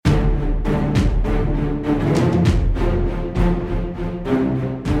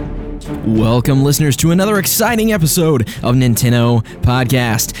Welcome, listeners, to another exciting episode of Nintendo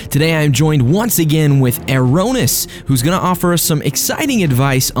Podcast. Today, I'm joined once again with Aeronis, who's going to offer us some exciting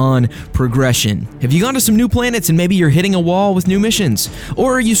advice on progression. Have you gone to some new planets and maybe you're hitting a wall with new missions?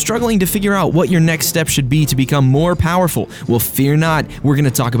 Or are you struggling to figure out what your next step should be to become more powerful? Well, fear not. We're going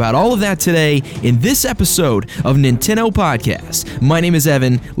to talk about all of that today in this episode of Nintendo Podcast. My name is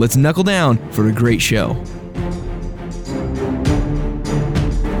Evan. Let's knuckle down for a great show.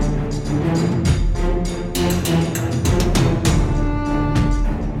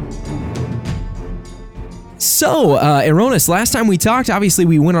 So, Aeronis, last time we talked, obviously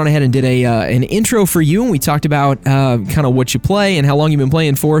we went on ahead and did an intro for you, and we talked about kind of what you play and how long you've been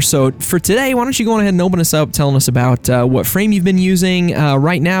playing for. So, for today, why don't you go on ahead and open us up, telling us about what frame you've been using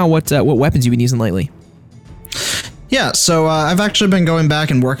right now, what weapons you've been using lately. Yeah, so I've actually been going back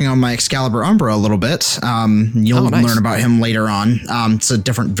and working on my Excalibur Umbra a little bit. You'll learn about him later on. It's a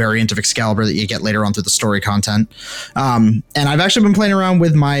different variant of Excalibur that you get later on through the story content. And I've actually been playing around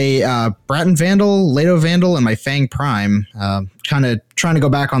with my Bratton Vandal, Leto Vandal, and my Fang Prime, kind of trying to go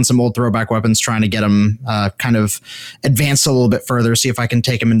back on some old throwback weapons, trying to get them kind of advanced a little bit further, see if I can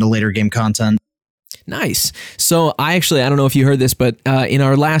take them into later game content. Nice. So I don't know if you heard this, but in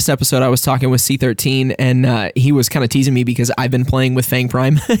our last episode, I was talking with C13, and he was kind of teasing me because I've been playing with Fang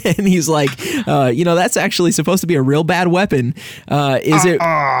Prime, and he's like, that's actually supposed to be a real bad weapon. Is it?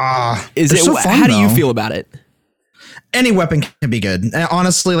 So fun, how do you feel about it? Any weapon can be good.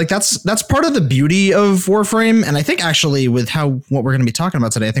 Honestly, like that's part of the beauty of Warframe, and I think actually with what we're going to be talking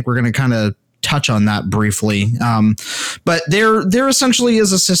about today, I think we're going to kind of touch on that briefly. But there essentially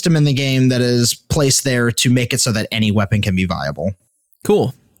is a system in the game that is placed there to make it so that any weapon can be viable.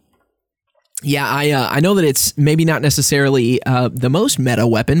 Cool. Yeah, I know that it's maybe not necessarily the most meta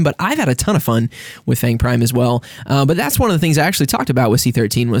weapon, but I've had a ton of fun with Fang Prime as well. But that's one of the things I actually talked about with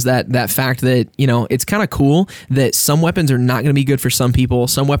C13 was that fact that, it's kind of cool that some weapons are not going to be good for some people.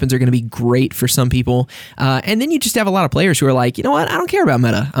 Some weapons are going to be great for some people. And then you just have a lot of players who are like, you know what? I don't care about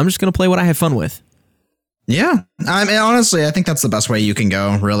meta. I'm just going to play what I have fun with. Yeah, I mean, honestly, I think that's the best way you can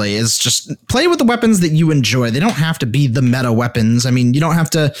go, really, is just play with the weapons that you enjoy. They don't have to be the meta weapons. I mean, you don't have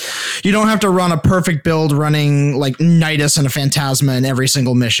to run a perfect build running like Nidus and a Phantasma in every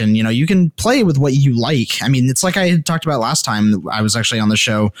single mission. You can play with what you like. I mean, it's like I had talked about last time I was actually on the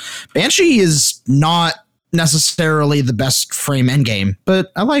show. Banshee is not necessarily the best frame endgame,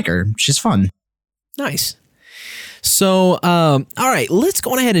 but I like her. She's fun. Nice. So, all right, let's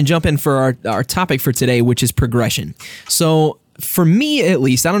go on ahead and jump in for our topic for today, which is progression. So, for me, at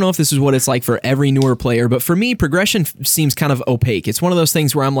least, I don't know if this is what it's like for every newer player, but for me, progression seems kind of opaque. It's one of those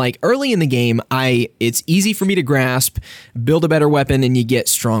things where I'm like, early in the game, it's easy for me to grasp, build a better weapon, and you get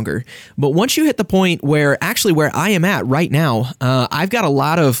stronger. But once you hit the point where I am at right now, I've got a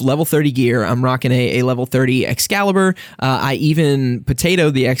lot of level 30 gear. I'm rocking a level 30 Excalibur. I even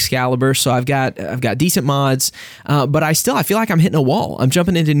potatoed the Excalibur, so I've got decent mods. But I feel like I'm hitting a wall. I'm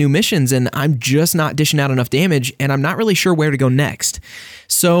jumping into new missions, and I'm just not dishing out enough damage, and I'm not really sure where to go next.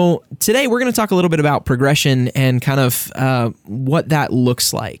 So today we're going to talk a little bit about progression and kind of what that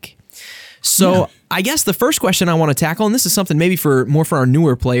looks like. So yeah. I guess the first question I want to tackle, and this is something maybe more for our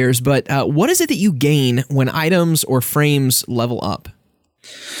newer players, but what is it that you gain when items or frames level up?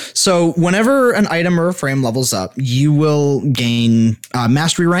 So whenever an item or a frame levels up, you will gain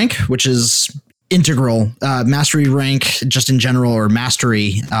mastery rank, which is integral. Mastery rank just in general, or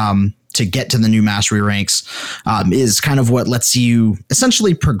mastery to get to the new mastery ranks is kind of what lets you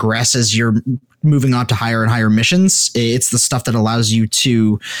essentially progress as you're moving on to higher and higher missions. It's the stuff that allows you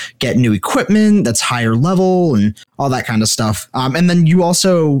to get new equipment that's higher level and all that kind of stuff. And then you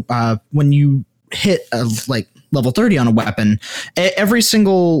also, when you hit level 30 on a weapon, every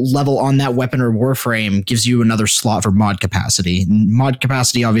single level on that weapon or warframe gives you another slot for mod capacity. Mod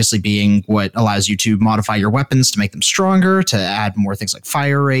capacity obviously being what allows you to modify your weapons to make them stronger, to add more things like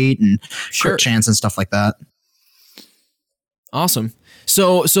fire rate and crit chance and stuff like that. Awesome.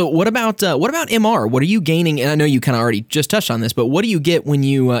 So what about MR? What are you gaining? And I know you kind of already just touched on this, but what do you get when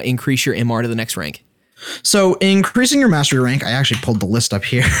you increase your MR to the next rank? So increasing your mastery rank, I actually pulled the list up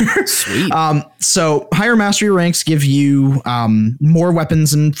here. Sweet. So higher mastery ranks give you more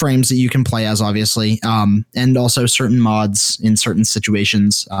weapons and frames that you can play as, obviously, and also certain mods in certain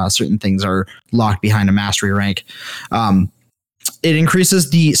situations. Certain things are locked behind a mastery rank. it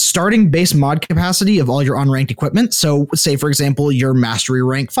increases the starting base mod capacity of all your unranked equipment. So say, for example, your mastery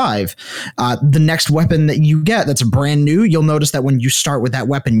rank 5. The next weapon that you get that's brand new, you'll notice that when you start with that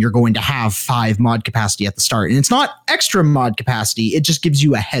weapon, you're going to have 5 mod capacity at the start. And it's not extra mod capacity. It just gives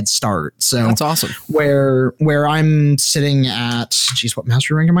you a head start. So that's awesome. Where I'm sitting at, geez, what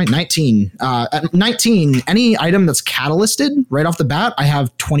mastery rank am I? 19. At 19, any item that's catalysted right off the bat, I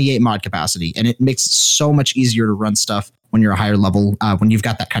have 28 mod capacity. And it makes it so much easier to run stuff when you're a higher level, when you've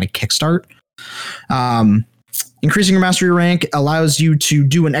got that kind of kickstart. Increasing your mastery rank allows you to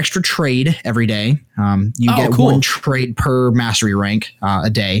do an extra trade every day. You get cool. 1 trade per mastery rank a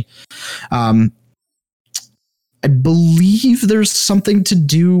day. I believe there's something to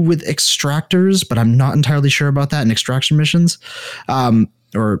do with extractors, but I'm not entirely sure about that in extraction missions,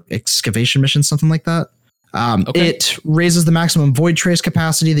 or excavation missions, something like that. It raises the maximum void trace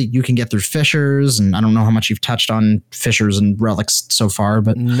capacity that you can get through fissures, and I don't know how much you've touched on fissures and relics so far,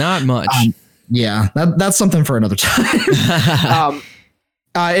 but not much. Yeah, that's something for another time.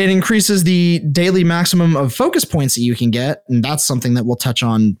 It increases the daily maximum of focus points that you can get, and that's something that we'll touch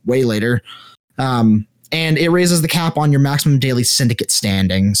on way later. And it raises the cap on your maximum daily syndicate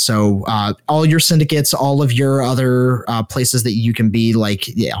standing. So all your syndicates, all of your other places that you can be, like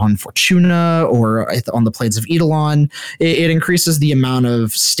on Fortuna or on the Plains of Eidolon, it increases the amount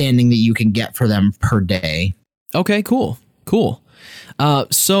of standing that you can get for them per day. Okay, cool.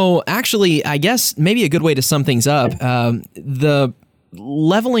 So actually, I guess maybe a good way to sum things up, the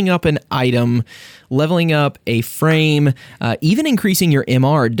leveling up an item, leveling up a frame, even increasing your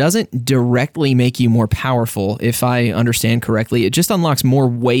MR doesn't directly make you more powerful, if I understand correctly. It just unlocks more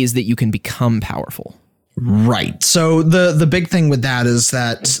ways that you can become powerful. Right. So the big thing with that is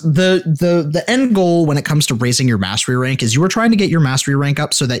that the end goal when it comes to raising your mastery rank is you are trying to get your mastery rank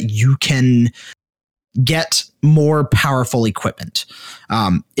up so that you can get more powerful equipment.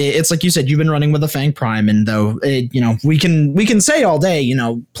 It's like you said, you've been running with a Fang Prime, and though we can say all day,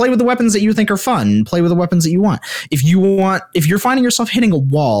 play with the weapons that you think are fun, play with the weapons that you want. If you're finding yourself hitting a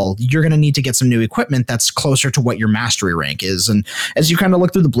wall, you're going to need to get some new equipment that's closer to what your mastery rank is. And as you kind of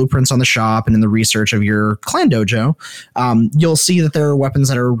look through the blueprints on the shop and in the research of your clan dojo, you'll see that there are weapons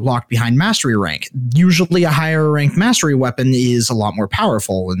that are locked behind mastery rank. Usually a higher ranked mastery weapon is a lot more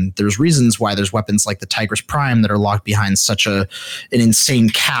powerful, and there's reasons why there's weapons like the Tigress Prime that are locked behind such an insane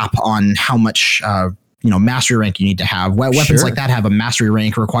cap on how much mastery rank you need to have. Weapons like that have a mastery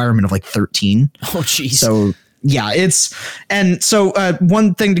rank requirement of like 13. Oh, geez. So yeah,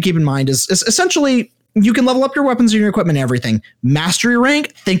 one thing to keep in mind is essentially you can level up your weapons and your equipment and everything. Mastery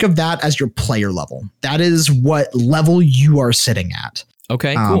rank, think of that as your player level. That is what level you are sitting at.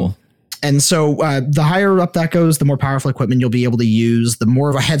 Okay, cool. And so the higher up that goes, the more powerful equipment you'll be able to use, the more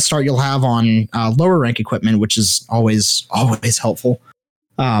of a head start you'll have on lower rank equipment, which is always helpful.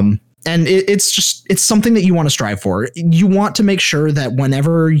 And it's something that you want to strive for. You want to make sure that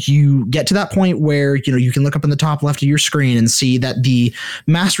whenever you get to that point where, you can look up in the top left of your screen and see that the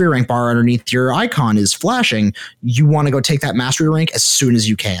mastery rank bar underneath your icon is flashing, you want to go take that mastery rank as soon as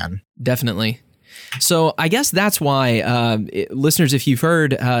you can. Definitely. So I guess that's why, listeners, if you've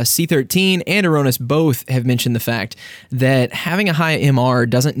heard, C13 and Aronis both have mentioned the fact that having a high MR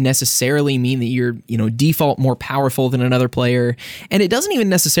doesn't necessarily mean that you're, default more powerful than another player. And it doesn't even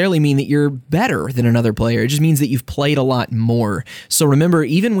necessarily mean that you're better than another player. It just means that you've played a lot more. So remember,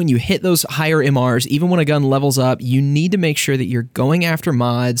 even when you hit those higher MRs, even when a gun levels up, you need to make sure that you're going after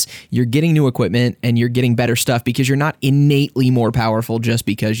mods, you're getting new equipment, and you're getting better stuff, because you're not innately more powerful just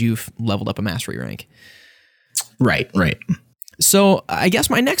because you've leveled up a mastery rank. Right. So I guess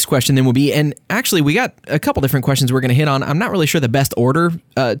my next question then will be, and actually we got a couple different questions we're going to hit on. I'm not really sure the best order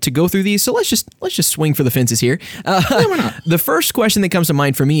to go through these, so let's just swing for the fences here. The first question that comes to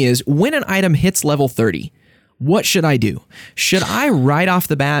mind for me is, when an item hits level 30, what should I do? Should I right off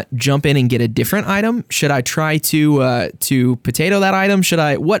the bat jump in and get a different item? Should I try to potato that item?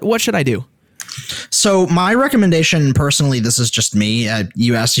 What should I do? So my recommendation, personally, this is just me.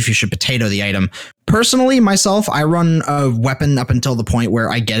 You asked if you should potato the item. Personally, myself, I run a weapon up until the point where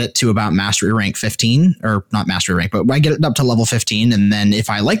I get it to about mastery rank 15, or not mastery rank, but I get it up to level 15. And then if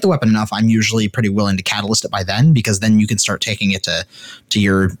I like the weapon enough, I'm usually pretty willing to catalyst it by then, because then you can start taking it to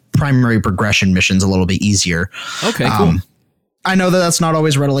your primary progression missions a little bit easier. Okay, cool. I know that that's not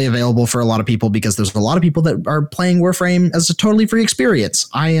always readily available for a lot of people, because there's a lot of people that are playing Warframe as a totally free experience.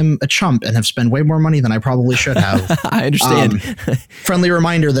 I am a chump and have spent way more money than I probably should have. I understand. Friendly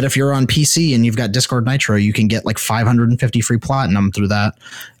reminder that if you're on PC and you've got Discord Nitro, you can get like 550 free platinum through that.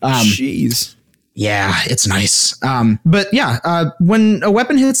 Jeez. Yeah, it's nice. But yeah, when a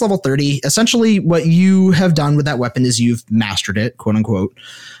weapon hits level 30, essentially what you have done with that weapon is you've mastered it, quote unquote.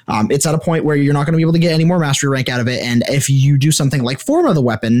 It's at a point where you're not going to be able to get any more mastery rank out of it. And if you do something like Forma the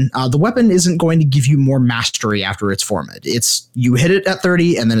weapon isn't going to give you more mastery after it's formed. It's you hit it at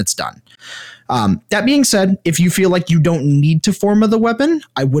 30 and then it's done. That being said, if you feel like you don't need to Forma the weapon,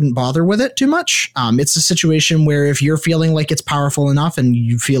 I wouldn't bother with it too much. It's a situation where if you're feeling like it's powerful enough and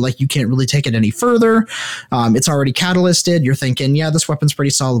you feel like you can't really take it any further, it's already catalysted, you're thinking, yeah, this weapon's pretty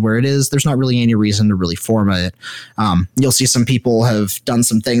solid where it is. There's not really any reason to really Forma it. You'll see some people have done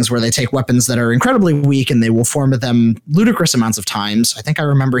some things where they take weapons that are incredibly weak and they will Forma them ludicrous amounts of times. I think I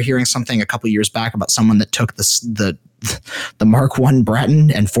remember hearing something a couple years back about someone that took the Mark I Bratton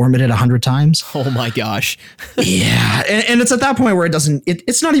and formed it 100 times. Oh my gosh. Yeah. And it's at that point where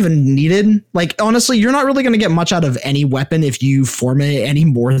it's not even needed. Like, honestly, you're not really going to get much out of any weapon if you form it any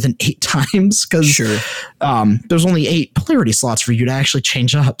more than 8 times. Cause sure. There's only 8 polarity slots for you to actually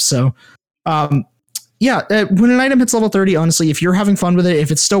change up. So, yeah, when an item hits level 30, honestly, if you're having fun with it, if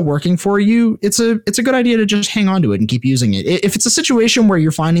it's still working for you, it's a good idea to just hang on to it and keep using it. If it's a situation where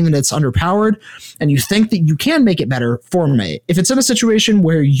you're finding that it's underpowered and you think that you can make it better, Forma it. If it's in a situation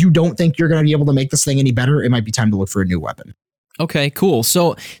where you don't think you're going to be able to make this thing any better, it might be time to look for a new weapon. Okay, cool.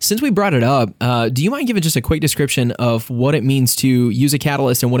 So since we brought it up, do you mind giving just a quick description of what it means to use a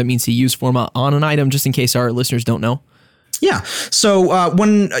catalyst and what it means to use Forma on an item, just in case our listeners don't know? Yeah. So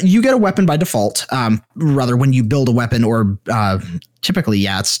when you get a weapon by default, rather when you build a weapon or typically,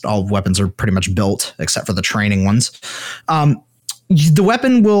 yeah, it's all weapons are pretty much built except for the training ones. The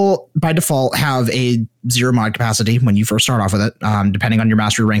weapon will by default have a 0 mod capacity when you first start off with it. Depending on your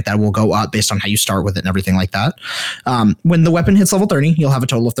mastery rank, that will go up based on how you start with it and everything like that. When the weapon hits level 30, you'll have a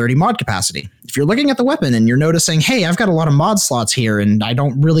total of 30 mod capacity. If you're looking at the weapon and you're noticing, hey, I've got a lot of mod slots here and I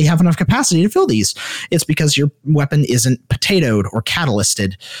don't really have enough capacity to fill these, it's because your weapon isn't potatoed or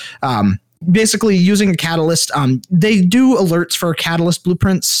catalysted. Basically, using a catalyst, they do alerts for catalyst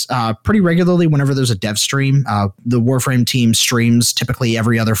blueprints pretty regularly whenever there's a dev stream. The Warframe team streams typically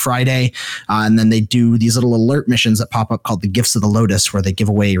every other Friday, and then they do these little alert missions that pop up called the Gifts of the Lotus, where they give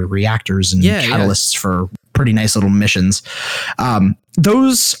away reactors and catalysts for pretty nice little missions.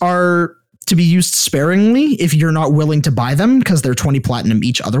 Those are to be used sparingly if you're not willing to buy them because they're 20 platinum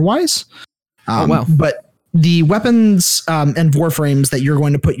each otherwise. Oh, wow. But the weapons and warframes that you're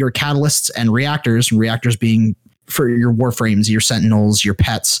going to put your catalysts and reactors being for your warframes, your sentinels, your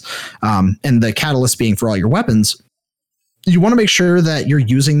pets, and the catalyst being for all your weapons, you want to make sure that you're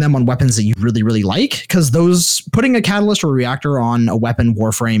using them on weapons that you really, really like, because those putting a catalyst or a reactor on a weapon,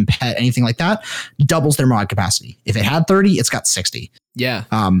 warframe, pet, anything like that doubles their mod capacity. If it had 30, it's got 60. Yeah.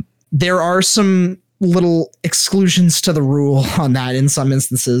 There are some little exclusions to the rule on that in some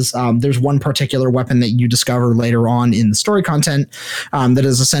instances. There's one particular weapon that you discover later on in the story content that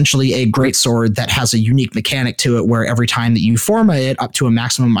is essentially a great sword that has a unique mechanic to it where every time that you Forma it up to a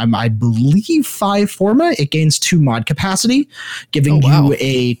maximum, I believe 5 Forma, it gains 2 mod capacity, giving you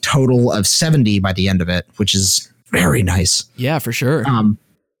a total of 70 by the end of it, which is very nice. Yeah, for sure.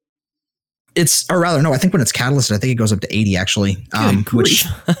 I think when it's catalysted, I think it goes up to 80 actually. Which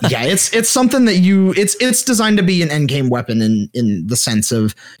yeah, it's something that it's designed to be an end game weapon in the sense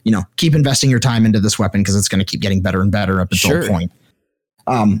of, keep investing your time into this weapon because it's going to keep getting better and better up until a point.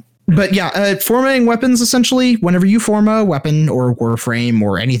 But yeah, formatting weapons, essentially, whenever you Forma a weapon or warframe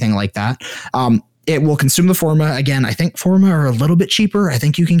or anything like that, it will consume the Forma. Again, I think Forma are a little bit cheaper. I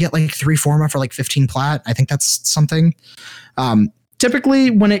think you can get like 3 Forma for like 15 plat. I think that's something. Typically,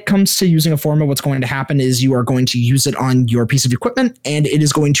 when it comes to using a Forma, what's going to happen is you are going to use it on your piece of equipment and it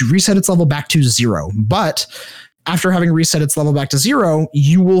is going to reset its level back to 0. But after having reset its level back to 0,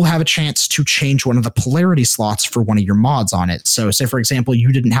 you will have a chance to change one of the polarity slots for one of your mods on it. So say, for example,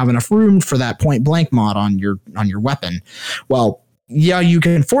 you didn't have enough room for that point blank mod on your weapon. Well, yeah, you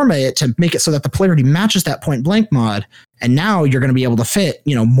can Forma it to make it so that the polarity matches that point blank mod. And now you're going to be able to fit,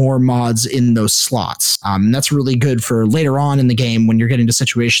 more mods in those slots. That's really good for later on in the game when you're getting to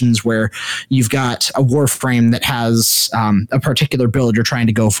situations where you've got a warframe that has a particular build you're trying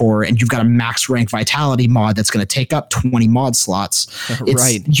to go for, and you've got a max rank vitality mod that's going to take up 20 mod slots.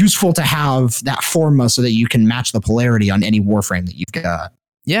 It's useful to have that Forma so that you can match the polarity on any warframe that you've got.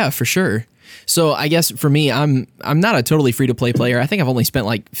 Yeah, for sure. So I guess for me, I'm not a totally free to play player. I think I've only spent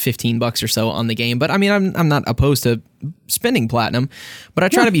like $15 or so on the game, but I mean, I'm not opposed to spending platinum, but I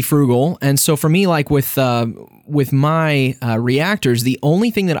try to be frugal. And so for me, like with my reactors, the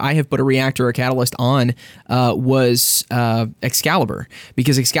only thing that I have put a reactor or catalyst on was Excalibur,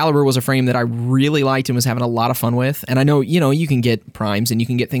 because Excalibur was a frame that I really liked and was having a lot of fun with. And I know, you can get primes and you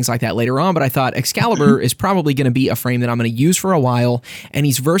can get things like that later on, but I thought Excalibur is probably going to be a frame that I'm going to use for a while, and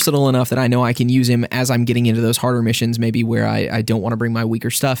he's versatile enough that I know I can use him as I'm getting into those harder missions, maybe where I don't want to bring my weaker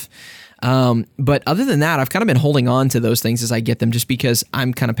stuff. But other than that, I've kind of been holding on to those things as I get them, just because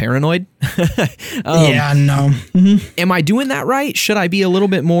I'm kind of paranoid. Yeah, no. Mm-hmm. Am I doing that right? Should I be a little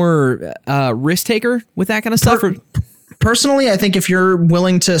bit more risk taker with that kind of stuff? Personally, I think if you're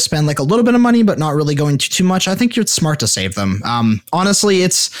willing to spend like a little bit of money, but not really going too much, I think it's smart to save them. Honestly,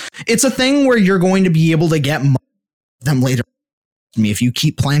 it's a thing where you're going to be able to get them later. I mean, if you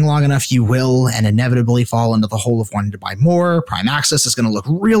keep playing long enough, you will and inevitably fall into the hole of wanting to buy more. Prime Access is going to look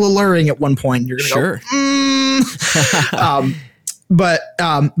real alluring at one point. You're going to go, But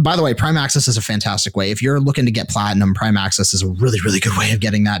by the way, Prime Access is a fantastic way. If you're looking to get platinum, Prime Access is a really, really good way of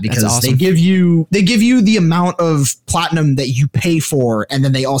getting that, because awesome. they give you the amount of platinum that you pay for, and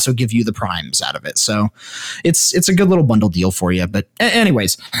then they also give you the primes out of it. So it's a good little bundle deal for you. But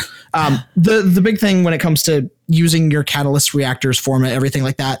anyways, the big thing when it comes to using your catalyst, reactors, Forma, everything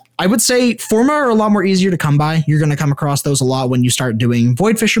like that, I would say Forma are a lot more easier to come by. You're going to come across those a lot when you start doing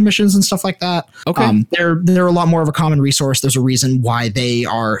Void Fisher missions and stuff like that. Okay. They're a lot more of a common resource. There's a reason why they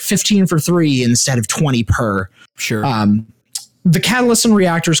are 15 for 3 instead of 20 per. Sure. The catalysts and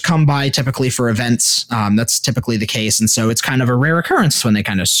reactors come by typically for events. That's typically the case. And so it's kind of a rare occurrence when they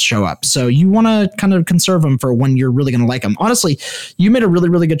kind of show up. So you want to kind of conserve them for when you're really going to like them. Honestly, you made a really,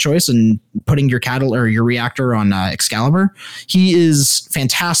 really good choice in putting your your reactor on Excalibur. He is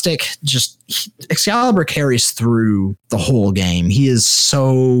fantastic. Excalibur carries through the whole game. He is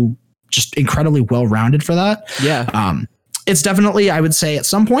so just incredibly well-rounded for that. Yeah. It's definitely, I would say, at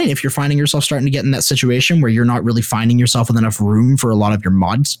some point, if you're finding yourself starting to get in that situation where you're not really finding yourself with enough room for a lot of your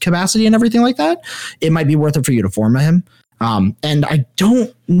mod capacity and everything like that, it might be worth it for you to Forma him. And I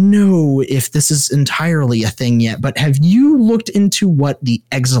don't know if this is entirely a thing yet, but have you looked into what the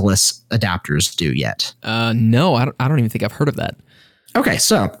Exilis adapters do yet? No, I don't even think I've heard of that. Okay,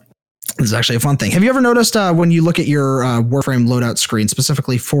 so this is actually a fun thing. Have you ever noticed when you look at your Warframe loadout screen,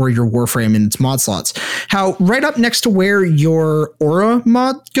 specifically for your Warframe and its mod slots, how right up next to where your Aura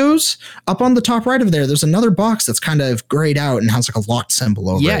mod goes, up on the top right of there's another box that's kind of grayed out and has like a locked symbol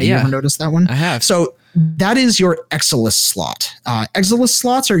over it. You ever noticed that one? I have. So that is your Exilis slot. Exilis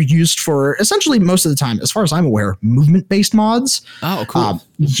slots are used for essentially most of the time, as far as I'm aware, movement-based mods. Oh, cool.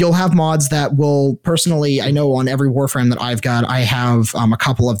 You'll have mods that will personally, I know on every Warframe that I've got, I have a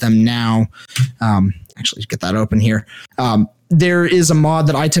couple of them now. Actually, get that open here. There is a mod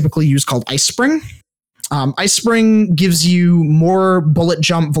that I typically use called Ice Spring. Ice Spring gives you more bullet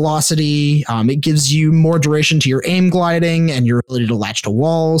jump velocity. It gives you more duration to your aim gliding and your ability to latch to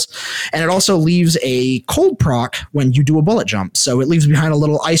walls. And it also leaves a cold proc when you do a bullet jump. So it leaves behind a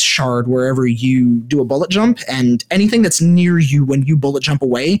little ice shard wherever you do a bullet jump, and anything that's near you when you bullet jump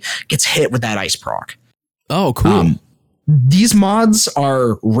away gets hit with that ice proc. Oh, cool. These mods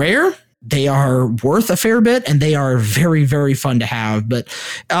are rare. They are worth a fair bit, and they are very, very fun to have. But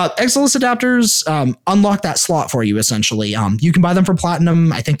Exilis adapters unlock that slot for you, essentially. You can buy them for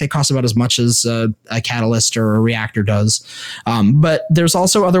platinum. I think they cost about as much as a catalyst or a reactor does. But there's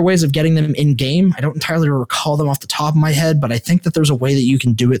also other ways of getting them in-game. I don't entirely recall them off the top of my head, but I think that there's a way that you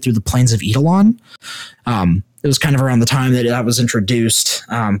can do it through the Plains of Eidolon. It was kind of around the time that was introduced.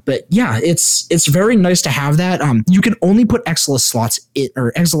 But yeah, it's very nice to have that. You can only put Exilis slots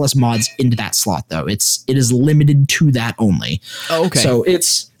or Exilis mods into that slot, though. It is limited to that only. Oh, okay. So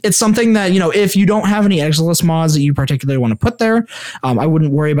it's something that, if you don't have any Exilis mods that you particularly want to put there, I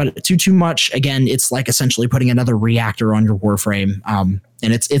wouldn't worry about it too much. Again, it's like essentially putting another reactor on your Warframe.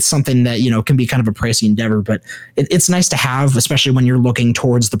 And it's something that, can be kind of a pricey endeavor, but it's nice to have, especially when you're looking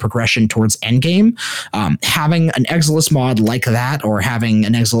towards the progression towards endgame. Having an Exilis mod like that, or having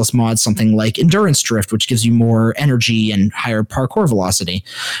an Exilis mod, something like Endurance Drift, which gives you more energy and higher parkour velocity.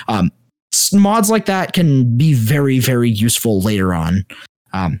 Mods like that can be very, very useful later on.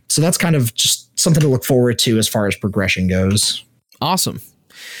 So that's kind of just something to look forward to as far as progression goes. Awesome.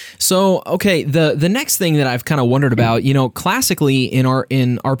 So, okay, the next thing that I've kind of wondered about, classically in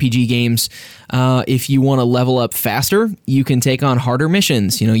RPG games, if you want to level up faster, you can take on harder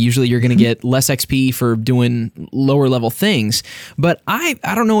missions. Usually you're going to get less XP for doing lower level things. But I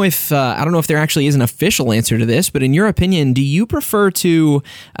don't know if there actually is an official answer to this. But in your opinion, do you prefer to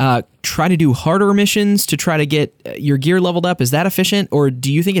try to do harder missions to try to get your gear leveled up? Is that efficient? Or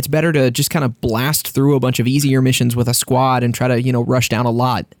do you think it's better to just kind of blast through a bunch of easier missions with a squad and try to, rush down a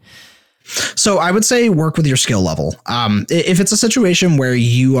lot? So I would say work with your skill level. If it's a situation where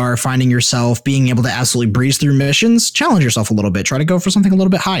you are finding yourself being able to absolutely breeze through missions, challenge yourself a little bit. Try to go for something a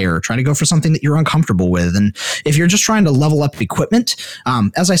little bit higher. Try to go for something that you're uncomfortable with. And if you're just trying to level up equipment,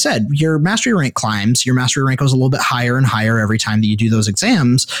 as I said, your mastery rank climbs. Your mastery rank goes a little bit higher and higher every time that you do those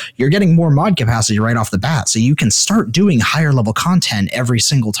exams. You're getting more mod capacity right off the bat. So you can start doing higher level content every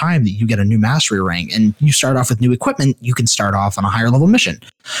single time that you get a new mastery rank. And you start off with new equipment, you can start off on a higher level mission.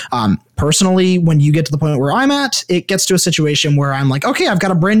 Personally, when you get to the point where I'm at, it gets to a situation where I'm like, okay, I've got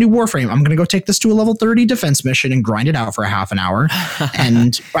a brand new Warframe. I'm going to go take this to a level 30 defense mission and grind it out for a half an hour.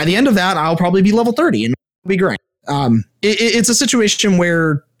 And by the end of that, I'll probably be level 30 and it'll be great. It's a situation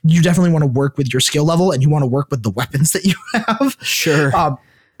where you definitely want to work with your skill level and you want to work with the weapons that you have. Sure.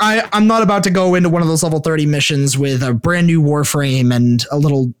 I'm not about to go into one of those level 30 missions with a brand new Warframe and a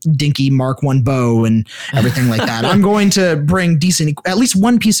little dinky Mark 1 bow and everything like that. I'm going to bring at least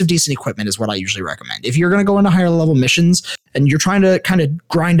one piece of decent equipment is what I usually recommend. If you're going to go into higher level missions and you're trying to kind of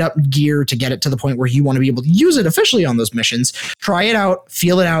grind up gear to get it to the point where you want to be able to use it officially on those missions, try it out,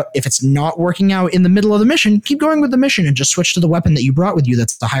 feel it out. If it's not working out in the middle of the mission, keep going with the mission and just switch to the weapon that you brought with you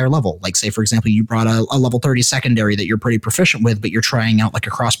that's the higher level. Like say, for example, you brought a level 30 secondary that you're pretty proficient with, but you're trying out like a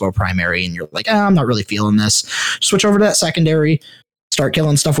crossbow primary and you're like, I'm not really feeling this. Switch over to that secondary, start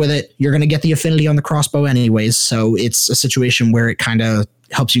killing stuff with it. You're going to get the affinity on the crossbow anyways. So it's a situation where it kind of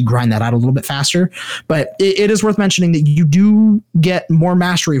helps you grind that out a little bit faster. But it is worth mentioning that you do get more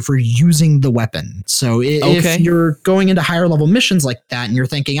mastery for using the weapon. So if you're going into higher level missions like that and you're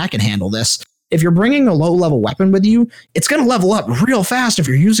thinking, I can handle this, if you're bringing a low level weapon with you, it's going to level up real fast if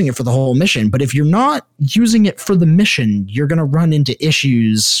you're using it for the whole mission. But if you're not using it for the mission, you're going to run into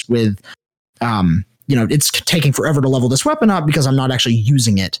issues with, it's taking forever to level this weapon up because I'm not actually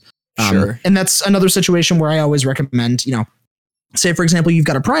using it. Sure. And that's another situation where I always recommend, say, for example, you've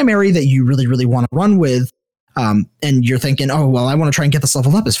got a primary that you really, really want to run with. And you're thinking, I want to try and get this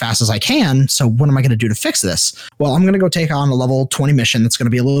leveled up as fast as I can. So what am I going to do to fix this? Well, I'm going to go take on a level 20 mission that's going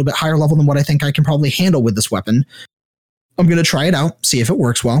to be a little bit higher level than what I think I can probably handle with this weapon. I'm going to try it out, see if it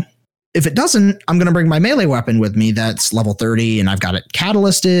works well. If it doesn't, I'm going to bring my melee weapon with me that's level 30 and I've got it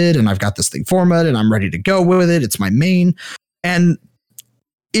catalysted and I've got this thing formatted and I'm ready to go with it. It's my main. And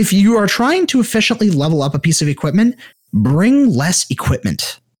if you are trying to efficiently level up a piece of equipment, bring less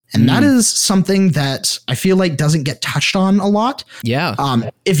equipment. And that is something that I feel like doesn't get touched on a lot. Yeah.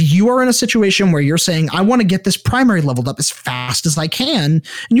 If you are in a situation where you're saying, I want to get this primary leveled up as fast as I can, and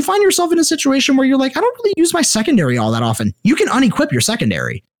you find yourself in a situation where you're like, I don't really use my secondary all that often, you can unequip your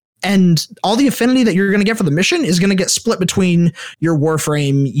secondary. And all the affinity that you're going to get for the mission is going to get split between your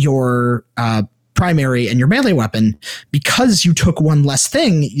Warframe, your primary, and your melee weapon. Because you took one less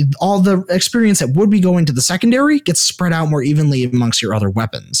thing, all the experience that would be going to the secondary gets spread out more evenly amongst your other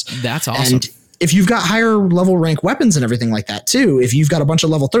weapons. That's awesome. And if you've got higher level rank weapons and everything like that too, if you've got a bunch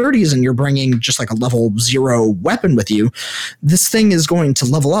of level 30s and you're bringing just like a level 0 weapon with you, this thing is going to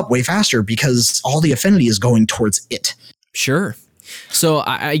level up way faster because all the affinity is going towards it. Sure. So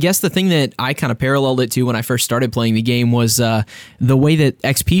I guess the thing that I kind of paralleled it to when I first started playing the game was the way that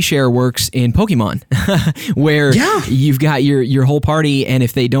XP share works in Pokemon, where you've got your whole party, and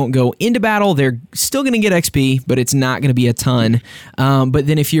if they don't go into battle, they're still going to get XP, but it's not going to be a ton. But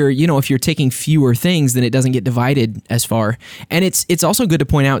then if you're taking fewer things, then it doesn't get divided as far. And it's also good to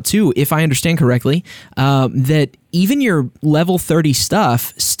point out too, if I understand correctly, that even your level 30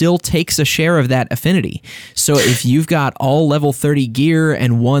 stuff still takes a share of that affinity. So if you've got all level 30 gear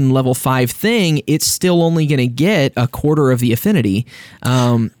and one level 5 thing, it's still only going to get a quarter of the affinity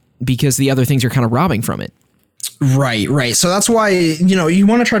because the other things are kind of robbing from it. Right. So that's why, you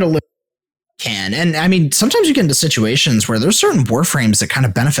want to try to live can. And I mean, sometimes you get into situations where there's certain Warframes that kind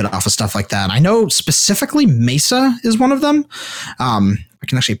of benefit off of stuff like that. I know specifically Mesa is one of them. I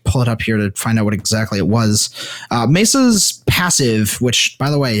can actually pull it up here to find out what exactly it was. Mesa's passive, which,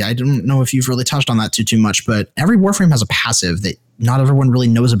 by the way, I don't know if you've really touched on that too much, but every Warframe has a passive that not everyone really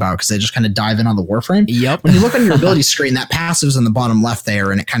knows about because they just kind of dive in on the Warframe. Yep. When you look on your ability screen, that passive's in the bottom left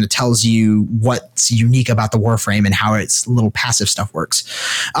there, and it kind of tells you what's unique about the Warframe and how its little passive stuff works.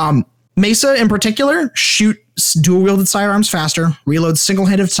 Mesa in particular shoots dual-wielded sidearms faster, reloads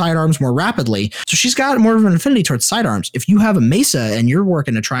single-handed sidearms more rapidly, so she's got more of an affinity towards sidearms. If you have a Mesa and you're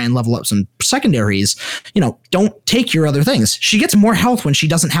working to try and level up some secondaries, don't take your other things. She gets more health when she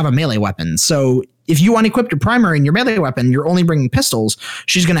doesn't have a melee weapon, so if you unequip your primary and your melee weapon, you're only bringing pistols,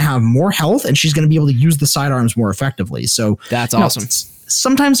 she's going to have more health and she's going to be able to use the sidearms more effectively. So that's awesome.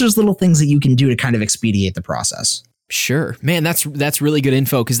 sometimes there's little things that you can do to kind of expedite the process. Sure, man. That's really good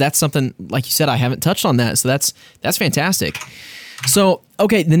info, because that's something, like you said, I haven't touched on that. So that's fantastic. So,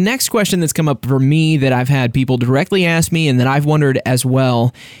 okay, the next question that's come up for me that I've had people directly ask me and that I've wondered as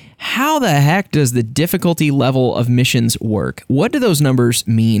well, how the heck does the difficulty level of missions work? What do those numbers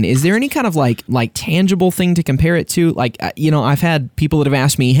mean? Is there any kind of like tangible thing to compare it to? Like, I've had people that have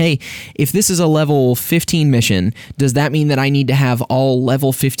asked me, hey, if this is a level 15 mission, does that mean that I need to have all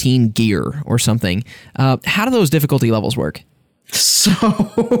level 15 gear or something? How do those difficulty levels work? So,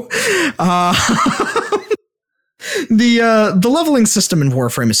 the leveling system in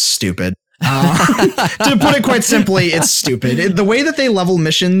Warframe is stupid. To put it quite simply, it's stupid. The way that they level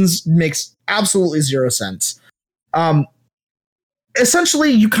missions makes absolutely zero sense. Essentially,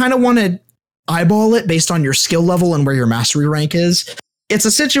 you kind of want to eyeball it based on your skill level and where your mastery rank is. It's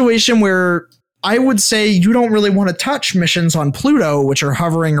a situation where I would say you don't really want to touch missions on Pluto, which are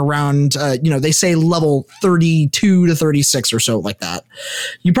hovering around, they say level 32 to 36 or so, like that.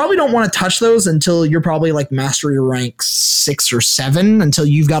 You probably don't want to touch those until you're probably like mastery rank 6 or 7, until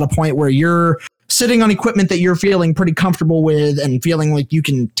you've got a point where you're sitting on equipment that you're feeling pretty comfortable with and feeling like you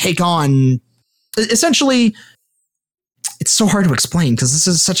can take on. Essentially, it's so hard to explain because this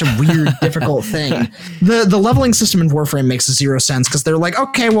is such a weird, difficult thing. The leveling system in Warframe makes zero sense because they're like,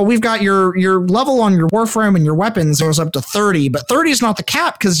 okay, well, we've got your level on your Warframe and your weapons goes up to 30, but 30 is not the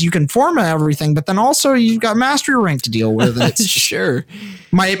cap because you can forma everything, but then also you've got mastery rank to deal with. And it's sure.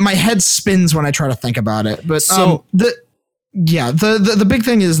 My head spins when I try to think about it. But the big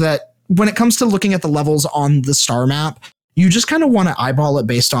thing is that when it comes to looking at the levels on the star map, you just kind of want to eyeball it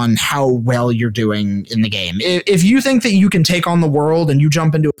based on how well you're doing in the game. If you think that you can take on the world and you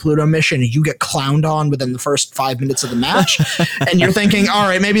jump into a Pluto mission and you get clowned on within the first 5 minutes of the match, and you're thinking, all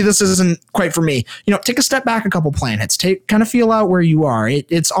right, maybe this isn't quite for me, take a step back a couple planets, kind of feel out where you are.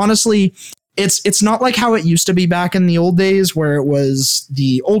 It's honestly, it's not like how it used to be back in the old days where it was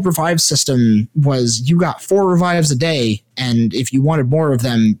the old revive system was you got 4 revives a day. And if you wanted more of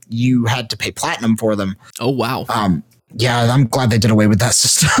them, you had to pay platinum for them. Oh, wow. Yeah, I'm glad they did away with that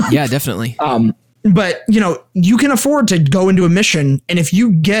system. Yeah, definitely. But you can afford to go into a mission, and if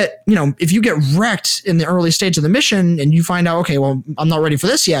you get wrecked in the early stage of the mission and you find out, okay, well, I'm not ready for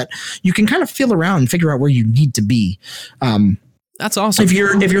this yet, you can kind of feel around and figure out where you need to be. That's awesome. If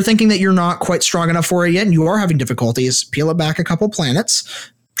you're thinking that you're not quite strong enough for it yet and you are having difficulties, peel it back a couple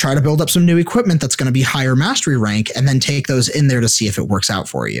planets, try to build up some new equipment that's going to be higher mastery rank, and then take those in there to see if it works out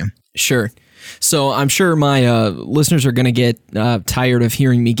for you. Sure. So I'm sure my listeners are going to get tired of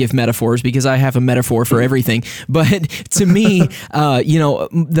hearing me give metaphors because I have a metaphor for everything. But to me,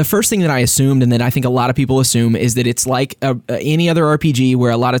 the first thing that I assumed and that I think a lot of people assume is that it's like any other RPG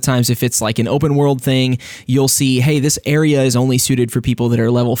where a lot of times if it's like an open world thing, you'll see, hey, this area is only suited for people that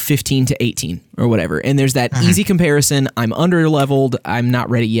are level 15 to 18 or whatever. And there's that easy comparison. I'm under leveled. I'm not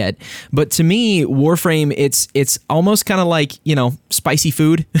ready yet. But to me, Warframe, it's almost kind of like, spicy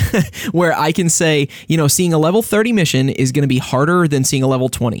food where I can say, seeing a level 30 mission is going to be harder than seeing a level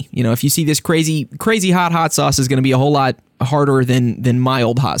 20. If you see this crazy hot sauce is going to be a whole lot harder than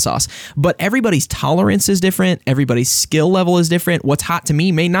mild hot sauce. But everybody's tolerance is different. Everybody's skill level is different. What's hot to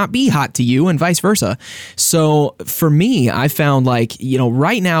me may not be hot to you and vice versa. So for me, I found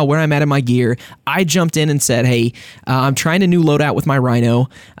right now where I'm at in my gear, I jumped in and said, hey, I'm trying a new loadout with my Rhino.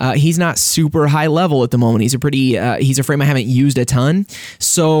 He's not super high level at the moment. He's a frame I haven't used a ton.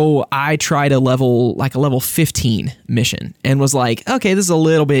 So I tried a level 15 mission and was like, okay, this is a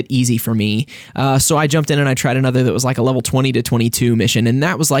little bit easy for me. So I jumped in and I tried another that was like a level 20 to 22 mission. And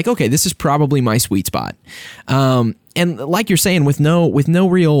that was like, okay, this is probably my sweet spot. And like you're saying, with no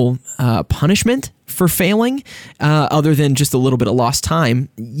real punishment for failing, other than just a little bit of lost time,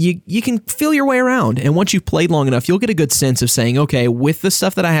 you can feel your way around. And once you've played long enough, you'll get a good sense of saying, okay, with the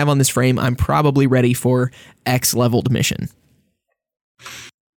stuff that I have on this frame, I'm probably ready for X leveled mission.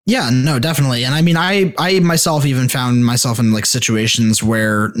 Yeah, no, definitely. And I mean, I myself even found myself in situations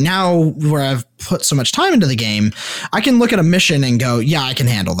where now where I've put so much time into the game, I can look at a mission and go, yeah, I can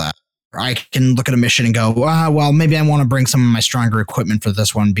handle that. Or I can look at a mission and go, well, maybe I want to bring some of my stronger equipment for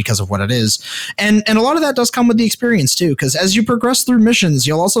this one because of what it is. And a lot of that does come with the experience too, because as you progress through missions,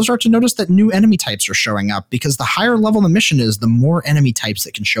 you'll also start to notice that new enemy types are showing up because the higher level the mission is, the more enemy types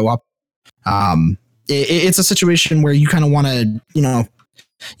that can show up. It's a situation where you kind of want to,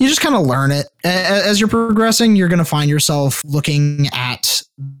 you just kind of learn it. As you're progressing, you're going to find yourself looking at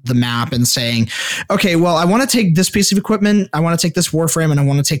the map and saying, okay, well, I want to take this piece of equipment, I want to take this warframe, and I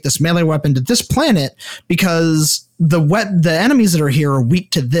want to take this melee weapon to this planet because the enemies that are here are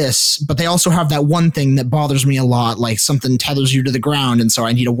weak to this, but they also have that one thing that bothers me a lot, like something tethers you to the ground, and so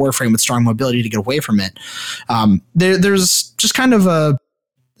I need a warframe with strong mobility to get away from it. There's just kind of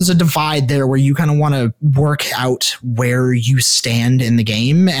there's a divide there where you kind of want to work out where you stand in the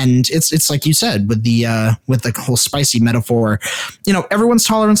game. And it's like you said, with the whole spicy metaphor, everyone's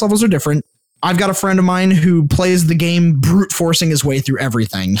tolerance levels are different. I've got a friend of mine who plays the game brute forcing his way through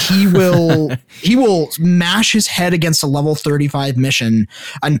everything. He will mash his head against a level 35 mission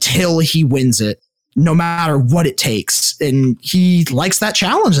until he wins it, no matter what it takes. And he likes that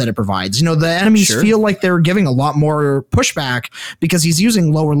challenge that it provides. The enemies feel like they're giving a lot more pushback because he's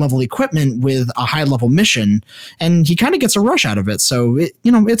using lower level equipment with a high level mission, and he kind of gets a rush out of it. So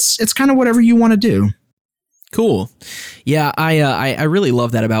it's kind of whatever you want to do. Cool. Yeah, I really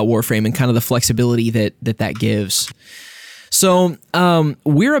love that about Warframe and kind of the flexibility that gives. So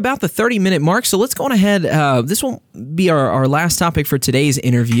we're about the 30-minute mark, so let's go on ahead. This will be our last topic for today's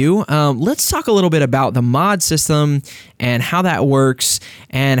interview. Let's talk a little bit about the mod system and how that works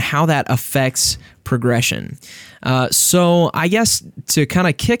and how that affects progression. So I guess to kind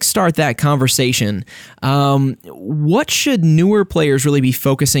of kickstart that conversation, what should newer players really be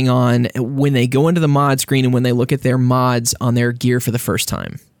focusing on when they go into the mod screen and when they look at their mods on their gear for the first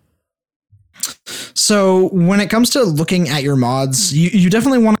time? So when it comes to looking at your mods, you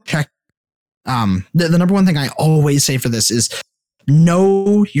definitely want to check. The number one thing I always say for this is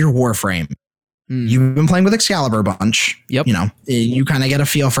know your Warframe. You've been playing with Excalibur a bunch. Yep. You kind of get a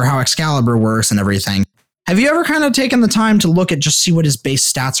feel for how Excalibur works and everything. Have you ever kind of taken the time to look at just see what his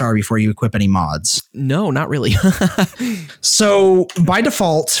base stats are before you equip any mods? No, not really. So by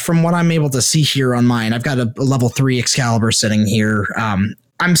default, from what I'm able to see here on mine, I've got a level 3 Excalibur sitting here.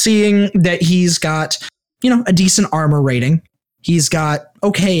 I'm seeing that he's got, a decent armor rating. He's got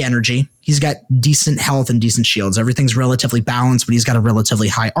okay energy. He's got decent health and decent shields. Everything's relatively balanced, but he's got a relatively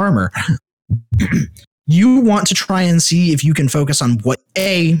high armor. You want to try and see if you can focus on what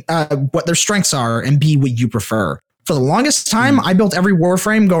their strengths are, and B, what you prefer. For the longest time, I built every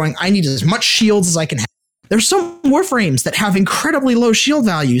Warframe going, I need as much shields as I can have. There's some Warframes that have incredibly low shield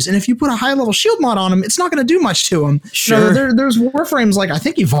values, and if you put a high-level shield mod on them, it's not going to do much to them. Sure. There's Warframes like, I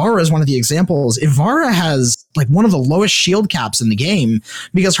think Ivara is one of the examples. Ivara has like one of the lowest shield caps in the game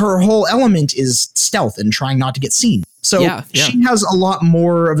because her whole element is stealth and trying not to get seen. So she has a lot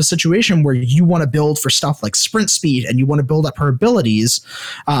more of a situation where you want to build for stuff like sprint speed and you want to build up her abilities.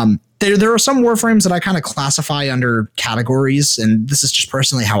 There are some Warframes that I kind of classify under categories, and this is just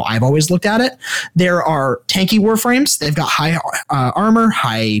personally how I've always looked at it. There are tanky Warframes. They've got high armor,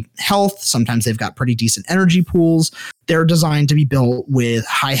 high health. Sometimes they've got pretty decent energy pools. They're designed to be built with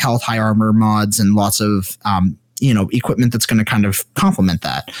high health, high armor mods and lots of equipment that's going to kind of complement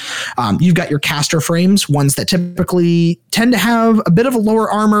that. You've got your caster frames, ones that typically tend to have a bit of a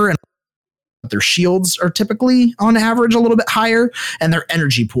lower armor, and their shields are typically on average a little bit higher, and their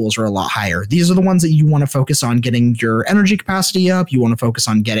energy pools are a lot higher. These are the ones that you want to focus on getting your energy capacity up. You want to focus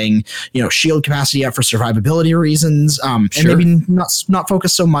on getting, shield capacity up for survivability reasons. And maybe not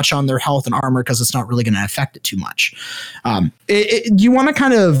focus so much on their health and armor because it's not really going to affect it too much. You want to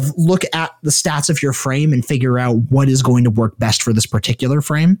kind of look at the stats of your frame and figure out what is going to work best for this particular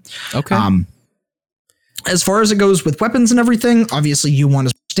frame. Okay. As far as it goes with weapons and everything, obviously you want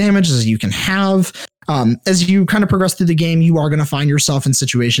as much damage as you can have. As you kind of progress through the game, you are going to find yourself in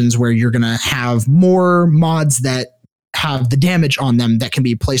situations where you're going to have more mods that have the damage on them that can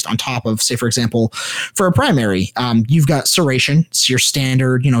be placed on top of, say, for example, for a primary. You've got Serration. It's your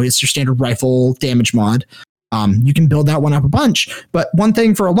standard, it's your standard rifle damage mod. You can build that one up a bunch. But one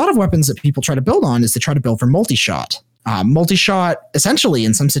thing for a lot of weapons that people try to build on is they try to build for multi-shot. Multi-shot essentially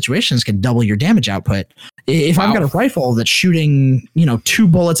in some situations can double your damage output. If I've got a rifle that's shooting, 2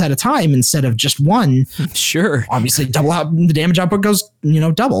 bullets at a time instead of just one, sure, obviously the damage output goes,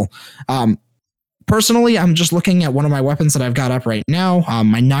 double. Personally, I'm just looking at one of my weapons that I've got up right now.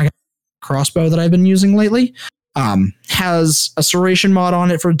 My Naga crossbow that I've been using lately has a Serration mod on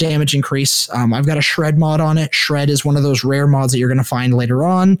it for damage increase. I've got a Shred mod on it. Shred is one of those rare mods that you're going to find later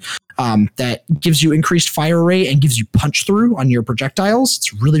on that gives you increased fire rate and gives you punch through on your projectiles.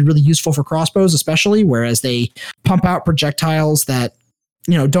 It's really, really useful for crossbows, especially, whereas they pump out projectiles that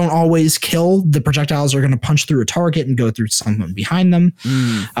don't always kill. The projectiles are going to punch through a target and go through someone behind them.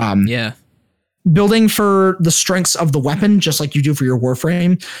 Yeah. building for the strengths of the weapon, just like you do for your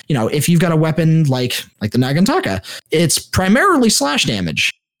Warframe. You know, if you've got a weapon like the Nagantaka, it's primarily slash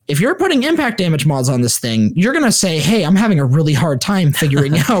damage. If you're putting impact damage mods on this thing, you're going to say, hey, I'm having a really hard time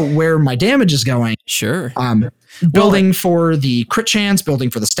figuring out where my damage is going. Sure. Building for the crit chance, building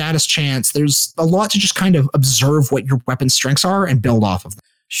for the status chance. There's a lot to just kind of observe what your weapon strengths are and build off of them.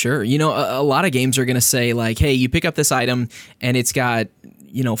 Sure. You know, a lot of games are going to say like, hey, you pick up this item and it's got,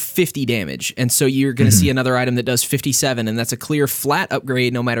 50 damage. And so you're going to see another item that does 57, and that's a clear flat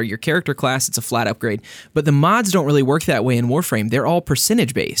upgrade. No matter your character class, it's a flat upgrade. But the mods don't really work that way in Warframe. They're all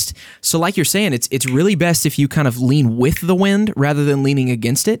percentage based. So like you're saying, it's really best if you kind of lean with the wind rather than leaning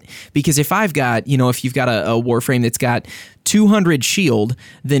against it. Because if I've got, if you've got a Warframe that's got 200 shield,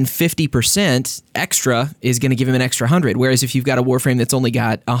 then 50% extra is going to give him an extra 100. Whereas if you've got a Warframe that's only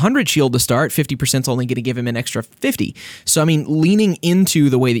got 100 shield to start, 50% is only going to give him an extra 50. So, I mean, leaning into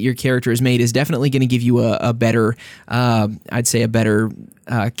the way that your character is made is definitely going to give you a better, I'd say a better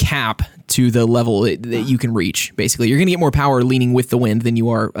cap to the level that you can reach. Basically, you're going to get more power leaning with the wind than you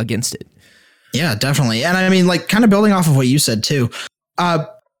are against it. Yeah, definitely. And I mean, like, kind of building off of what you said too,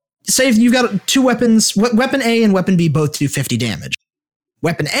 say if you've got two weapons, weapon A and weapon B both do 50 damage.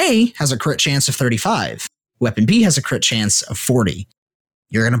 Weapon A has a crit chance of 35. Weapon B has a crit chance of 40.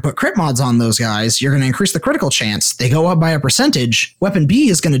 You're going to put crit mods on those guys. You're going to increase the critical chance. They go up by a percentage. Weapon B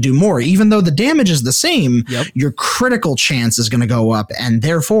is going to do more. Even though the damage is the same, your critical chance is going to go up. And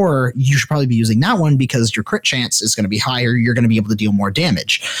therefore, you should probably be using that one because your crit chance is going to be higher. You're going to be able to deal more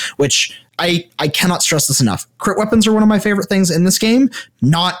damage, which I cannot stress this enough. Crit weapons are one of my favorite things in this game.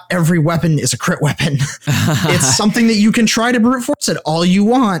 Not every weapon is a crit weapon. It's something that you can try to brute force it all you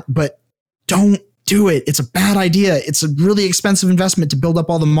want, but don't do it. It's a bad idea. It's a really expensive investment to build up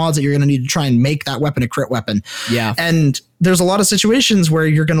all the mods that you're going to need to try and make that weapon a crit weapon. Yeah. And there's a lot of situations where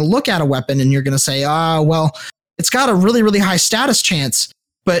you're going to look at a weapon and you're going to say, well, it's got a really, really high status chance,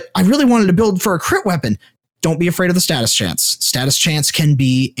 but I really wanted to build for a crit weapon. Don't be afraid of the status chance. Status chance can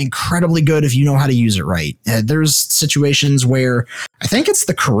be incredibly good if you know how to use it right. There's situations where I think it's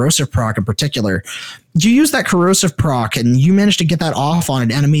the corrosive proc in particular. You use that corrosive proc and you manage to get that off on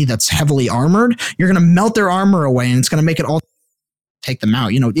an enemy that's heavily armored. You're going to melt their armor away and it's going to make it all take them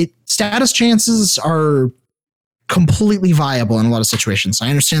out. Status chances are completely viable in a lot of situations. I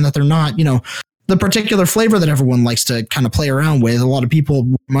understand that they're not, the particular flavor that everyone likes to kind of play around with. A lot of people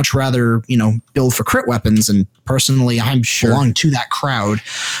much rather, build for crit weapons. And personally, I belong to that crowd.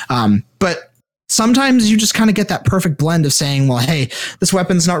 But sometimes you just kind of get that perfect blend of saying, well, hey, this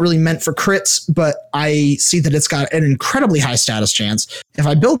weapon's not really meant for crits, but I see that it's got an incredibly high status chance. If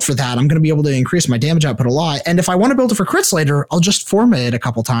I build for that, I'm going to be able to increase my damage output a lot. And if I want to build it for crits later, I'll just format it a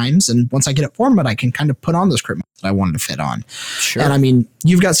couple times. And once I get it formatted, I can kind of put on those crit mods that I wanted to fit on. Sure. And I mean,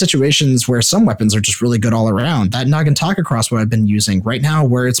 you've got situations where some weapons are just really good all around. That Nagantaka crossbow I've been using right now,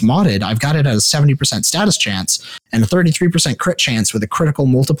 where it's modded, I've got it at a 70% status chance and a 33% crit chance with a critical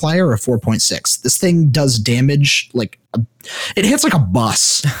multiplier of 4.6. This thing does damage it hits like a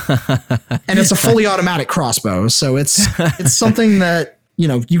bus, and it's a fully automatic crossbow. So it's something that,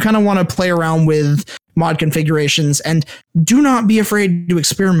 you kind of want to play around with mod configurations, and do not be afraid to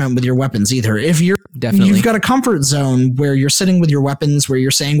experiment with your weapons either. If you've got a comfort zone where you're sitting with your weapons, where you're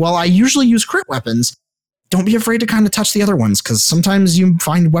saying, well, I usually use crit weapons, don't be afraid to kind of touch the other ones, because sometimes you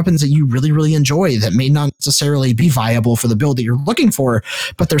find weapons that you really, really enjoy that may not necessarily be viable for the build that you're looking for,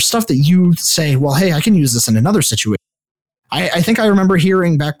 but there's stuff that you say, well, hey, I can use this in another situation. I think I remember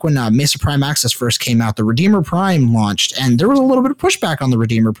hearing back when Mesa Prime Access first came out, the Redeemer Prime launched, and there was a little bit of pushback on the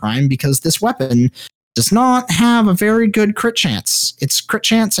Redeemer Prime because this weapon does not have a very good crit chance. Its crit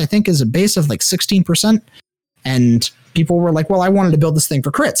chance, I think, is a base of like 16%, and people were like, well, I wanted to build this thing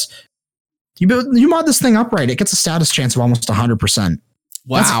for crits. You mod this thing upright, it gets a status chance of almost 100%.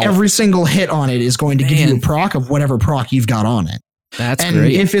 Wow. That's every single hit on it is going to give you a proc of whatever proc you've got on it. That's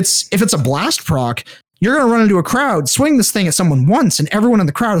great. And if it's a blast proc, you're going to run into a crowd, swing this thing at someone once, and everyone in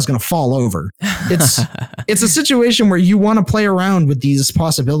the crowd is going to fall over. It's a situation where you want to play around with these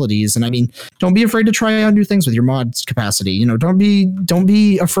possibilities. And I mean, don't be afraid to try out new things with your mods capacity. Don't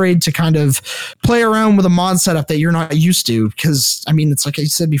be afraid to kind of play around with a mod setup that you're not used to. Because I mean, it's like I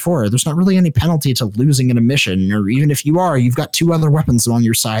said before, there's not really any penalty to losing in a mission, or even if you are, you've got two other weapons on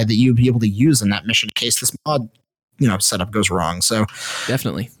your side that you'd be able to use in that mission in case this mod, setup goes wrong. So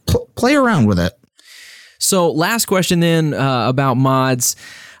definitely play around with it. So last question then about mods.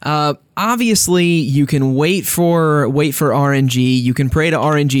 Obviously, you can wait for RNG. You can pray to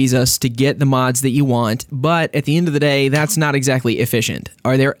RNGesus to get the mods that you want, but at the end of the day, that's not exactly efficient.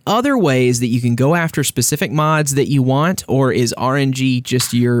 Are there other ways that you can go after specific mods that you want, or is RNG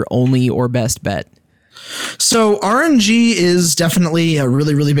just your only or best bet? So RNG is definitely a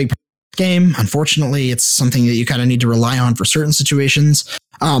really, really big game. Unfortunately, it's something that you kind of need to rely on for certain situations.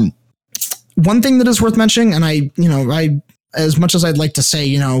 One thing that is worth mentioning, and I, as much as I'd like to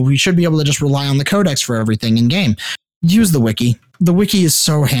say, we should be able to just rely on the codex for everything in game. Use the wiki. The wiki is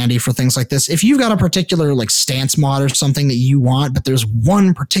so handy for things like this. If you've got a particular stance mod or something that you want, but there's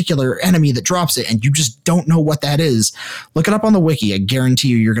one particular enemy that drops it and you just don't know what that is, look it up on the wiki. I guarantee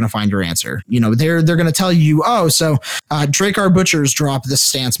you're going to find your answer. They're going to tell you, Drakkar Butchers drop this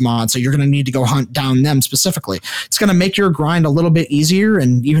stance mod, so you're going to need to go hunt down them specifically. It's going to make your grind a little bit easier,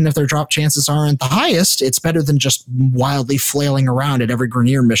 and even if their drop chances aren't the highest, it's better than just wildly flailing around at every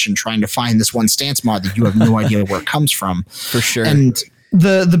Grineer mission trying to find this one stance mod that you have no idea where it comes from. For sure. And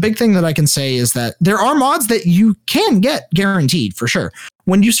the big thing that I can say is that there are mods that you can get guaranteed for sure.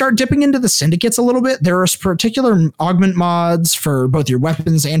 When you start dipping into the syndicates a little bit, there are particular augment mods for both your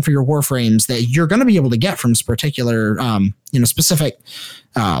weapons and for your warframes that you're going to be able to get from particular, specific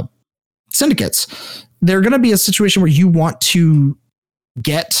syndicates. They're going to be a situation where you want to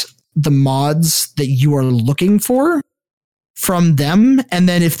get the mods that you are looking for from them. And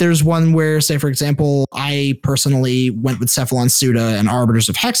then if there's one where, say, for example, I personally went with Cephalon Suda and Arbiters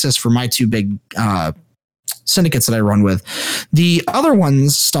of Hexus for my two big syndicates that I run with. The other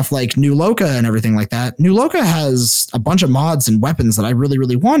ones, stuff like New Loka and everything like that, New Loka has a bunch of mods and weapons that I really,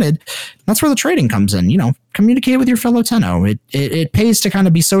 really wanted. That's where the trading comes in. Communicate with your fellow Tenno. It pays to kind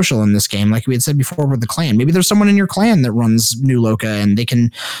of be social in this game, like we had said before with the clan. Maybe there's someone in your clan that runs New Loka and they can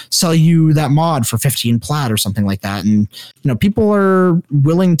sell you that mod for 15 plat or something like that. And people are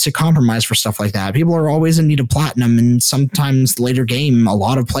willing to compromise for stuff like that. People are always in need of platinum, and sometimes later game, a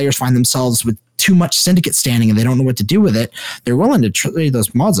lot of players find themselves with too much syndicate standing and they don't know what to do with it. They're willing to trade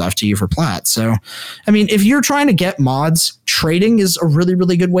those mods off to you for plat. So, if you're trying to get mods, trading is a really,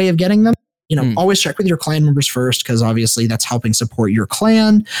 really good way of getting them. Always check with your clan members first, because obviously that's helping support your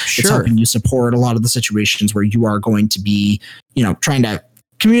clan. Sure. It's helping you support a lot of the situations where you are going to be, trying to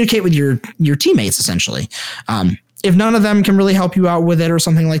communicate with your teammates, essentially. If none of them can really help you out with it or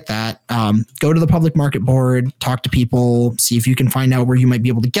something like that, go to the public market board, talk to people, see if you can find out where you might be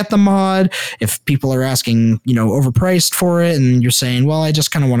able to get the mod. If people are asking, overpriced for it and you're saying, well, I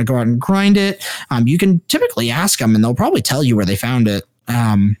just kind of want to go out and grind it, you can typically ask them and they'll probably tell you where they found it.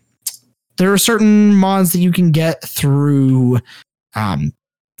 There are certain mods that you can get through, I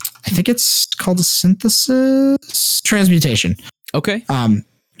think it's called a synthesis transmutation. Okay.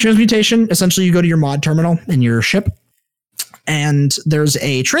 Transmutation, essentially you go to your mod terminal in your ship and there's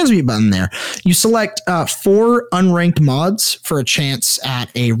a transmute button there. You select 4 unranked mods for a chance at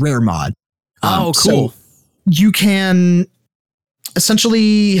a rare mod. Cool. So you can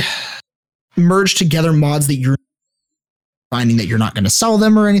essentially merge together mods that you're finding that you're not going to sell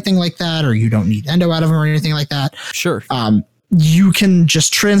them or anything like that, or you don't need endo out of them or anything like that. Sure. You can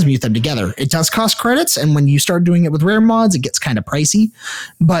just transmute them together. It does cost credits, and when you start doing it with rare mods, it gets kind of pricey.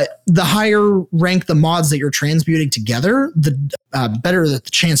 But the higher rank the mods that you're transmuting together, the better the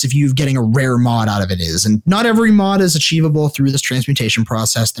chance of you getting a rare mod out of it is. And not every mod is achievable through this transmutation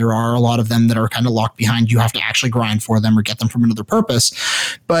process. There are a lot of them that are kind of locked behind. You have to actually grind for them or get them from another purpose.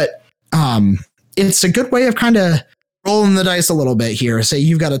 But it's a good way of kind of rolling the dice a little bit here. Say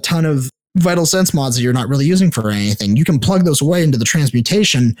you've got a ton of Vital Sense mods that you're not really using for anything. You can plug those away into the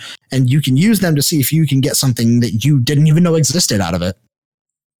transmutation and you can use them to see if you can get something that you didn't even know existed out of it.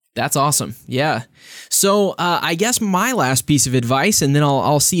 That's awesome. Yeah. So I guess my last piece of advice, and then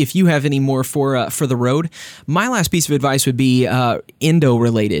I'll see if you have any more for the road. My last piece of advice would be endo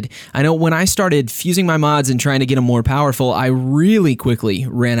related. I know when I started fusing my mods and trying to get them more powerful, I really quickly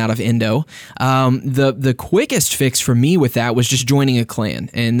ran out of endo. The quickest fix for me with that was just joining a clan,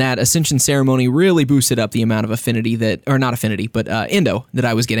 and that Ascension ceremony really boosted up the amount of affinity but endo that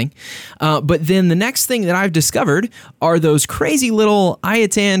I was getting. But then the next thing that I've discovered are those crazy little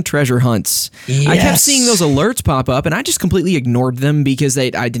Ayatan treasure hunts. Yes. I kept seeing those alerts pop up and I just completely ignored them because I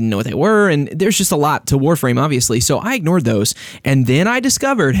didn't know what they were, and there's just a lot to Warframe obviously, so I ignored those. And then I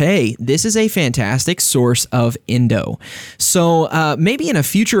discovered, hey, this is a fantastic source of endo. So maybe in a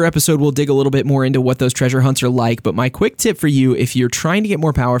future episode we'll dig a little bit more into what those treasure hunts are like, but my quick tip for you, if you're trying to get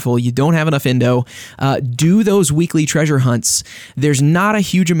more powerful, you don't have enough endo, do those weekly treasure hunts. There's not a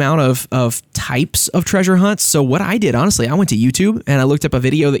huge amount of types of treasure hunts, so what I did, honestly, I went to YouTube and I looked up a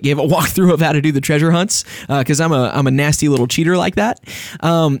video video that gave a walkthrough of how to do the treasure hunts, because I'm a nasty little cheater like that.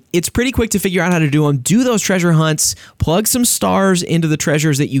 It's pretty quick to figure out how to do them. Do those treasure hunts, plug some stars into the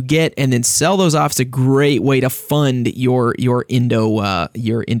treasures that you get, and then sell those off. It's a great way to fund your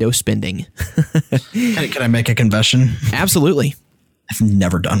Indo spending. Can I make a confession? Absolutely. I've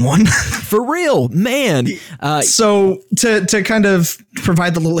never done one. For real, man. So to kind of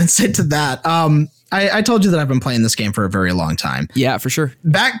provide the little insight to that, I told you that I've been playing this game for a very long time. Yeah, for sure.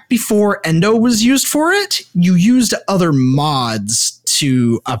 Back before Endo was used for it, you used other mods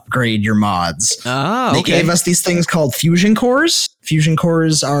to upgrade your mods. They gave us these things called fusion cores. Fusion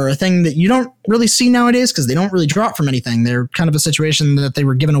cores are a thing that you don't really see nowadays because they don't really drop from anything. They're kind of a situation that they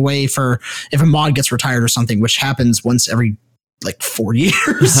were given away for if a mod gets retired or something, which happens once every 4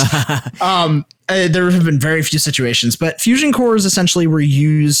 years. There have been very few situations, but fusion cores essentially were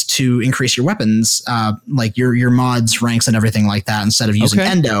used to increase your weapons, like your mods, ranks, and everything like that, instead of using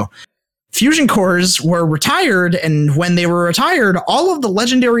Endo. Fusion cores were retired, and when they were retired, all of the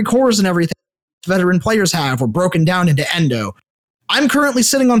legendary cores and everything veteran players have were broken down into Endo. I'm currently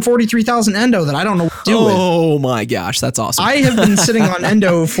sitting on 43,000 Endo that I don't know what to do with. Oh my gosh, that's awesome. I have been sitting on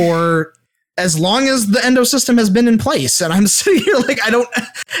Endo for as long as the Endo system has been in place. And I'm sitting here like,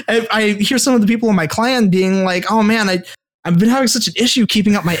 I hear some of the people in my clan being like, oh man, I've been having such an issue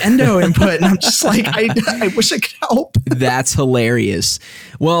keeping up my Endo input. And I'm just like, I wish I could help. That's hilarious.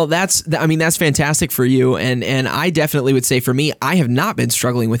 Well, that's fantastic for you. And I definitely would say for me, I have not been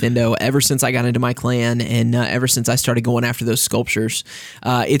struggling with Endo ever since I got into my clan and ever since I started going after those sculptures.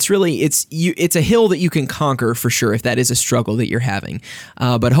 It's a hill that you can conquer for sure if that is a struggle that you're having.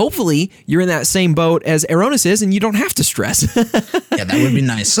 But hopefully you're in that same boat as Aeronis is and you don't have to stress. Yeah, that would be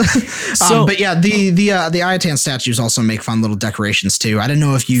nice. But yeah, the Iatan statues also make fun little decorations too. I don't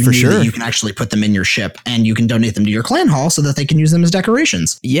know if you knew that you can actually put them in your ship and you can donate them to your clan hall so that they can use them as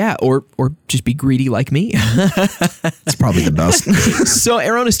decorations. Yeah, or just be greedy like me. It's probably the best. So,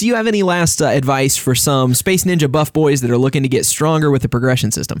 Aeronis, do you have any last advice for some Space Ninja buff boys that are looking to get stronger with the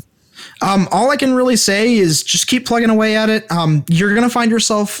progression system? All I can really say is just keep plugging away at it. You're going to find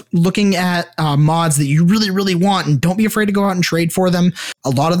yourself looking at mods that you really, really want, and don't be afraid to go out and trade for them. A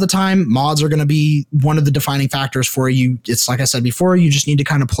lot of the time, mods are going to be one of the defining factors for you. It's like I said before, you just need to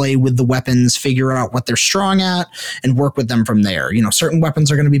kind of play with the weapons, figure out what they're strong at, and work with them from there. You know, certain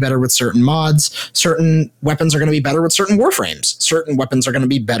weapons are going to be better with certain mods. Certain weapons are going to be better with certain warframes. Certain weapons are going to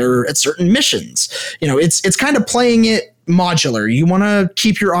be better at certain missions. You know, it's kind of playing it modular. You want to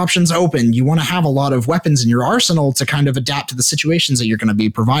keep your options open. You want to have a lot of weapons in your arsenal to kind of adapt to the situations that you're going to be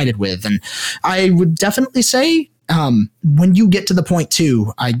provided with. And I would definitely say when you get to the point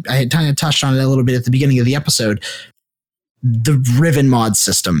too, I had kind of touched on it a little bit at the beginning of the episode, the Riven mod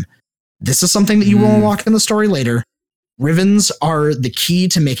system. This is something that you will unlock in the story later. Rivens are the key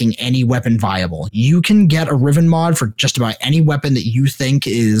to making any weapon viable. You can get a Riven mod for just about any weapon that you think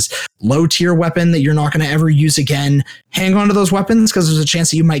is low tier weapon that you're not going to ever use again. Hang on to those weapons because there's a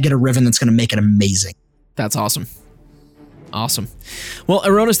chance that you might get a Riven that's going to make it amazing. That's awesome. Awesome. Well,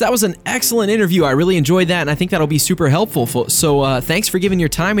 Aeronis, that was an excellent interview. I really enjoyed that, and I think that'll be super helpful. So thanks for giving your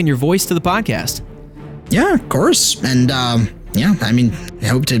time and your voice to the podcast. Yeah, of course. And yeah, I mean, I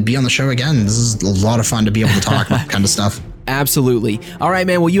hope to be on the show again. This is a lot of fun to be able to talk about kind of stuff. Absolutely. All right,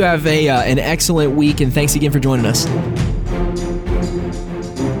 man. Well, you have an excellent week, and thanks again for joining us.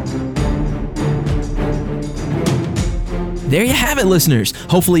 There you have it, listeners.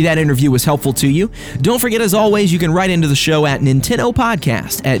 Hopefully that interview was helpful to you. Don't forget, as always, you can write into the show at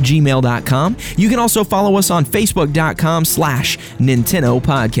nintendopodcast@gmail.com. You can also follow us on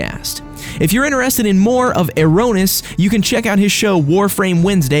facebook.com/nintendopodcast. If you're interested in more of Aeronis, you can check out his show Warframe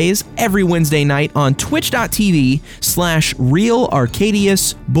Wednesdays every Wednesday night on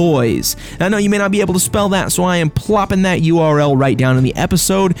twitch.tv/RealArcadiusBoys. I know you may not be able to spell that, so I am plopping that URL right down in the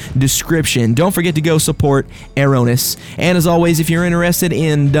episode description. Don't forget to go support Aeronis. And as always, if you're interested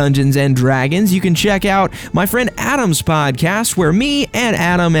in Dungeons and Dragons, you can check out my friend Adam's podcast, where me and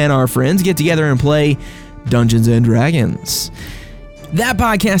Adam and our friends get together and play Dungeons and Dragons. That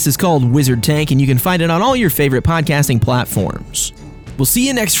podcast is called Wizard Tank, and you can find it on all your favorite podcasting platforms. We'll see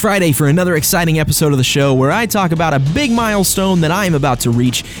you next Friday for another exciting episode of the show where I talk about a big milestone that I'm about to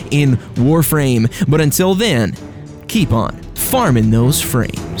reach in Warframe. But until then, keep on farming those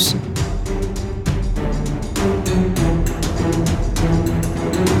frames.